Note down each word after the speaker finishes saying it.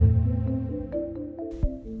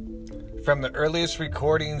From the earliest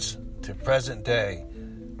recordings to present day,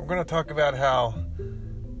 we're going to talk about how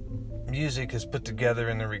music is put together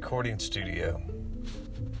in the recording studio.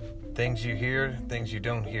 Things you hear, things you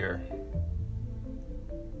don't hear.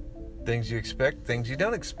 Things you expect, things you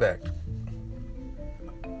don't expect.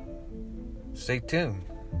 Stay tuned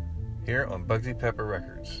here on Bugsy Pepper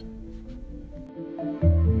Records.